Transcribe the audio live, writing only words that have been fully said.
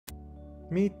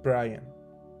Meet Brian.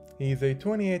 He is a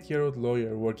 28-year-old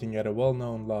lawyer working at a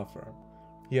well-known law firm.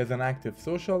 He has an active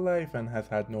social life and has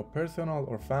had no personal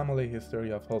or family history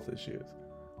of health issues.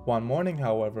 One morning,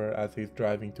 however, as he's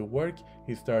driving to work,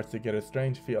 he starts to get a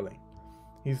strange feeling.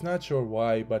 He's not sure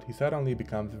why, but he suddenly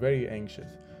becomes very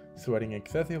anxious, sweating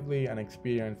excessively and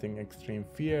experiencing extreme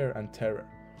fear and terror.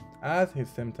 As his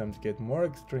symptoms get more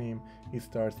extreme, he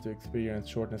starts to experience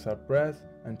shortness of breath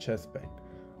and chest pain.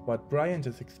 What Brian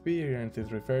just experienced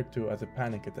is referred to as a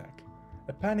panic attack.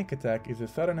 A panic attack is a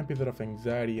sudden episode of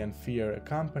anxiety and fear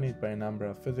accompanied by a number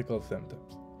of physical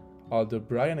symptoms. Although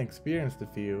Brian experienced a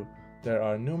few, there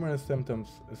are numerous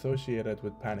symptoms associated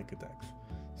with panic attacks.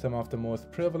 Some of the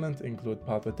most prevalent include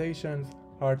palpitations,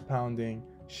 heart pounding,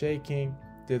 shaking,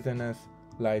 dizziness,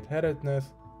 lightheadedness,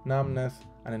 numbness,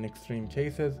 and in extreme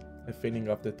cases, a feeling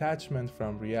of detachment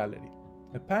from reality.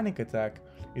 A panic attack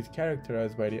is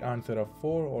characterized by the onset of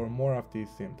 4 or more of these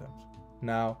symptoms.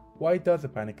 Now, why does a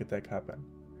panic attack happen?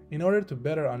 In order to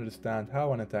better understand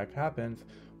how an attack happens,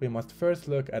 we must first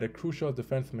look at a crucial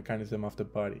defense mechanism of the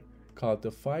body, called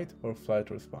the fight or flight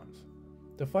response.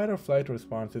 The fight or flight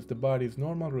response is the body's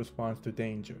normal response to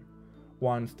danger.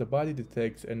 Once the body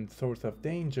detects a source of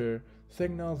danger,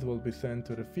 signals will be sent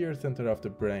to the fear center of the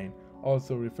brain,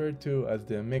 also referred to as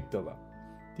the amygdala.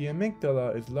 The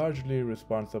amygdala is largely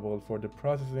responsible for the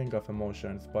processing of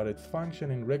emotions, but its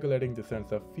function in regulating the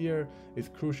sense of fear is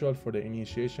crucial for the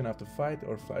initiation of the fight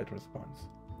or flight response.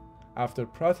 After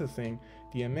processing,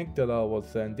 the amygdala will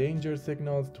send danger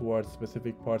signals towards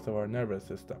specific parts of our nervous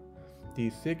system.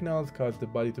 These signals cause the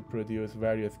body to produce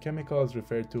various chemicals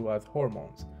referred to as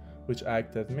hormones, which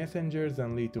act as messengers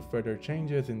and lead to further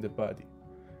changes in the body.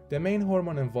 The main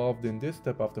hormone involved in this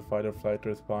step of the fight or flight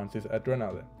response is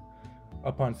adrenaline.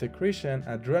 Upon secretion,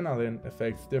 adrenaline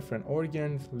affects different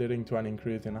organs, leading to an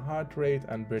increase in heart rate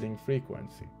and breathing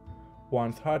frequency.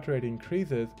 Once heart rate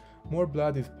increases, more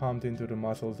blood is pumped into the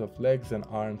muscles of legs and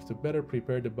arms to better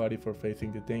prepare the body for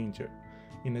facing the danger.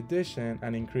 In addition,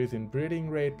 an increase in breathing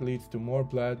rate leads to more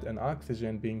blood and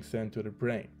oxygen being sent to the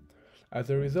brain. As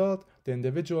a result, the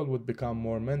individual would become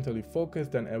more mentally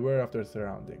focused and aware of their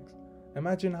surroundings.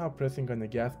 Imagine how pressing on the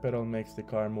gas pedal makes the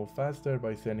car move faster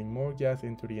by sending more gas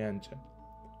into the engine.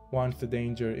 Once the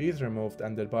danger is removed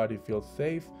and the body feels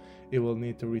safe, it will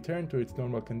need to return to its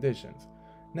normal conditions.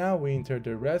 Now we enter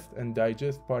the rest and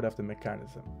digest part of the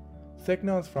mechanism.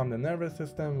 Signals from the nervous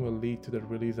system will lead to the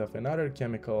release of another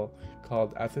chemical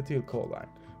called acetylcholine,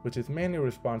 which is mainly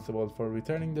responsible for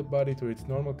returning the body to its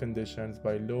normal conditions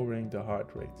by lowering the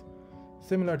heart rate,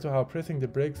 similar to how pressing the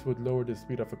brakes would lower the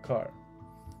speed of a car.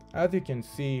 As you can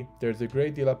see, there's a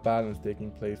great deal of balance taking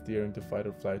place during the fight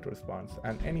or flight response,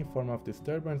 and any form of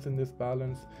disturbance in this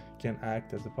balance can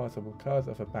act as a possible cause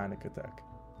of a panic attack.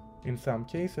 In some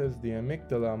cases, the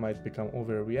amygdala might become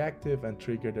overreactive and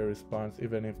trigger the response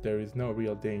even if there is no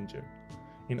real danger.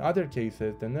 In other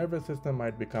cases, the nervous system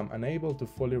might become unable to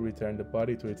fully return the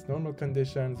body to its normal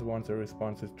conditions once a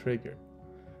response is triggered.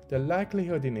 The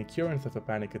likelihood in occurrence of a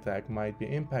panic attack might be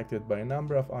impacted by a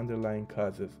number of underlying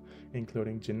causes,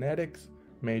 including genetics,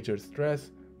 major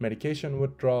stress, medication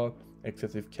withdrawal,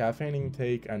 excessive caffeine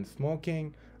intake and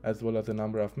smoking, as well as a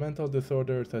number of mental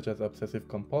disorders such as obsessive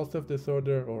compulsive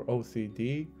disorder or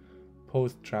OCD,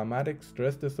 post-traumatic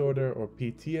stress disorder or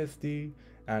PTSD,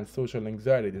 and social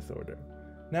anxiety disorder.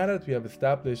 Now that we have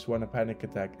established what a panic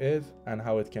attack is and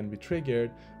how it can be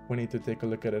triggered, we need to take a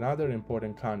look at another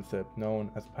important concept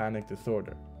known as panic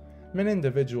disorder. Many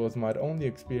individuals might only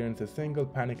experience a single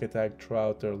panic attack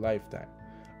throughout their lifetime.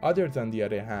 Others, on the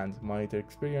other hand, might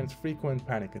experience frequent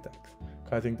panic attacks,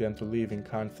 causing them to live in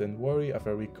constant worry of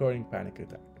a recurring panic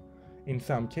attack. In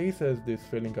some cases, this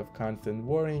feeling of constant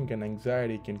worrying and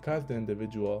anxiety can cause the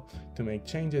individual to make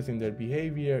changes in their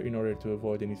behavior in order to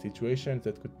avoid any situations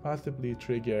that could possibly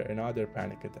trigger another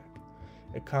panic attack.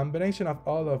 A combination of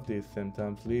all of these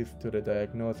symptoms leads to the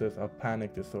diagnosis of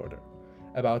panic disorder.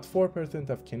 About 4%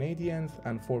 of Canadians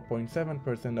and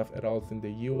 4.7% of adults in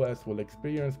the US will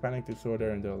experience panic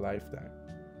disorder in their lifetime.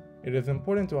 It is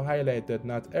important to highlight that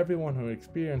not everyone who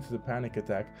experiences a panic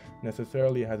attack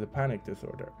necessarily has a panic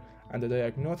disorder, and the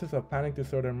diagnosis of panic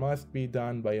disorder must be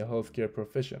done by a healthcare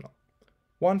professional.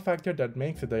 One factor that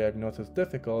makes a diagnosis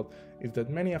difficult is that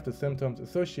many of the symptoms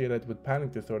associated with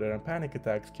panic disorder and panic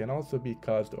attacks can also be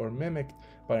caused or mimicked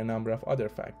by a number of other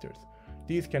factors.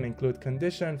 These can include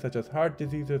conditions such as heart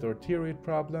diseases or thyroid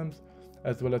problems,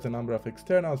 as well as a number of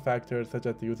external factors such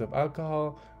as the use of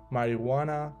alcohol,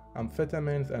 marijuana,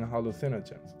 amphetamines, and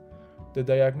hallucinogens. The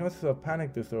diagnosis of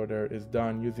panic disorder is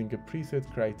done using a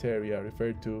preset criteria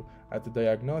referred to as the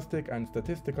Diagnostic and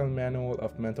Statistical Manual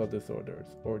of Mental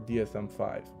Disorders, or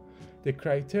DSM-5. The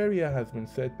criteria has been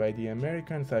set by the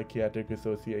American Psychiatric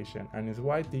Association and is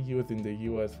widely used in the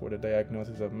US for the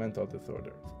diagnosis of mental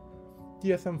disorders.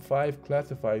 DSM-5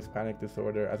 classifies panic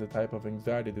disorder as a type of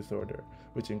anxiety disorder,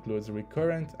 which includes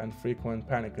recurrent and frequent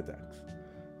panic attacks.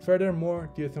 Furthermore,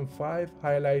 DSM-5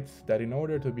 highlights that in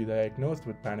order to be diagnosed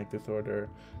with panic disorder,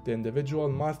 the individual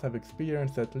must have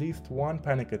experienced at least one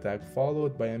panic attack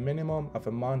followed by a minimum of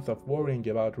a month of worrying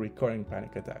about recurring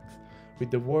panic attacks, with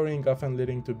the worrying often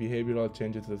leading to behavioral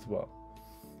changes as well.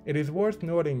 It is worth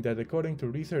noting that according to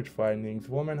research findings,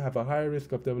 women have a higher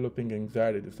risk of developing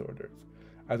anxiety disorders.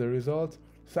 As a result,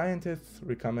 scientists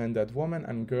recommend that women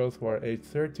and girls who are age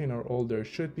 13 or older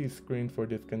should be screened for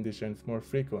these conditions more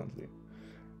frequently.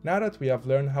 Now that we have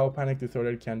learned how panic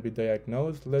disorder can be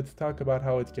diagnosed, let's talk about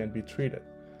how it can be treated.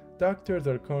 Doctors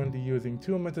are currently using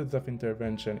two methods of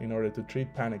intervention in order to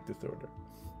treat panic disorder.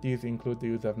 These include the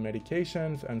use of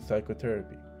medications and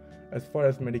psychotherapy. As far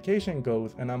as medication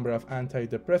goes, a number of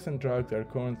antidepressant drugs are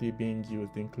currently being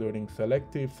used, including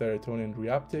selective serotonin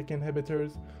reuptake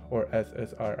inhibitors, or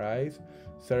SSRIs,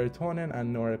 serotonin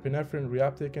and norepinephrine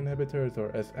reuptake inhibitors, or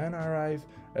SNRIs,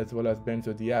 as well as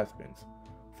benzodiazepines.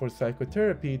 For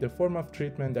psychotherapy, the form of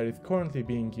treatment that is currently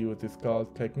being used is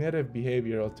called cognitive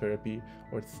behavioral therapy,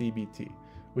 or CBT,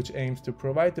 which aims to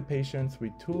provide the patients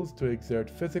with tools to exert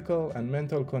physical and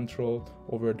mental control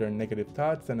over their negative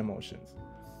thoughts and emotions.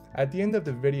 At the end of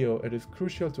the video, it is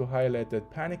crucial to highlight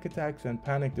that panic attacks and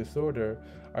panic disorder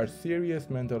are serious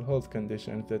mental health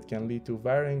conditions that can lead to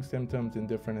varying symptoms in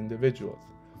different individuals.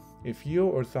 If you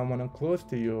or someone close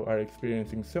to you are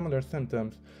experiencing similar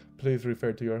symptoms, please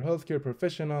refer to your healthcare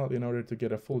professional in order to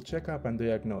get a full checkup and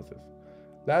diagnosis.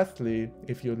 Lastly,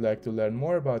 if you'd like to learn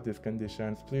more about these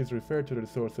conditions, please refer to the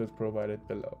resources provided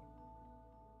below.